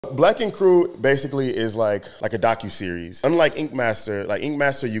Black and Crew basically is like a docu-series. Unlike Ink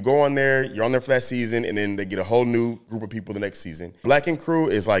Master, you go on there, you're on there for that season, and then they get a whole new group of people the next season. Black and Crew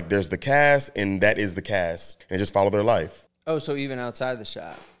is like there's the cast, and that is the cast, and just follow their life. Oh, so even outside the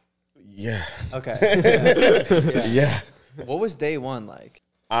shop? Yeah. Okay. Yeah. What was day one like?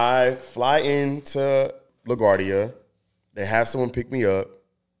 I fly into LaGuardia. They have someone pick me up.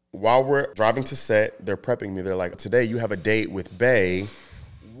 While we're driving to set, they're prepping me. They're like, today you have a date with Bae.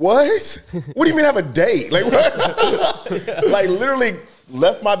 What? What do you mean have a date? Like, what? Like, literally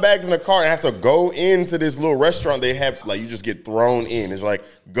left my bags in the car and had to go into this little restaurant they have. Like, you just get thrown in. It's like,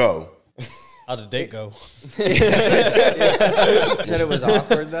 go. How'd the date go? You said it was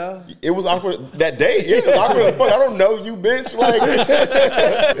awkward, though? It was awkward. That date, yeah, it was awkward as fuck. I don't know you, bitch. Like,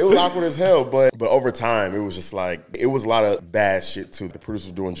 it was awkward as hell. But over time, it was just like, it was a lot of bad shit, too. The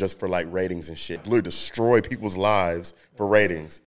producers were doing just for, like, ratings and shit. Literally destroy people's lives for ratings.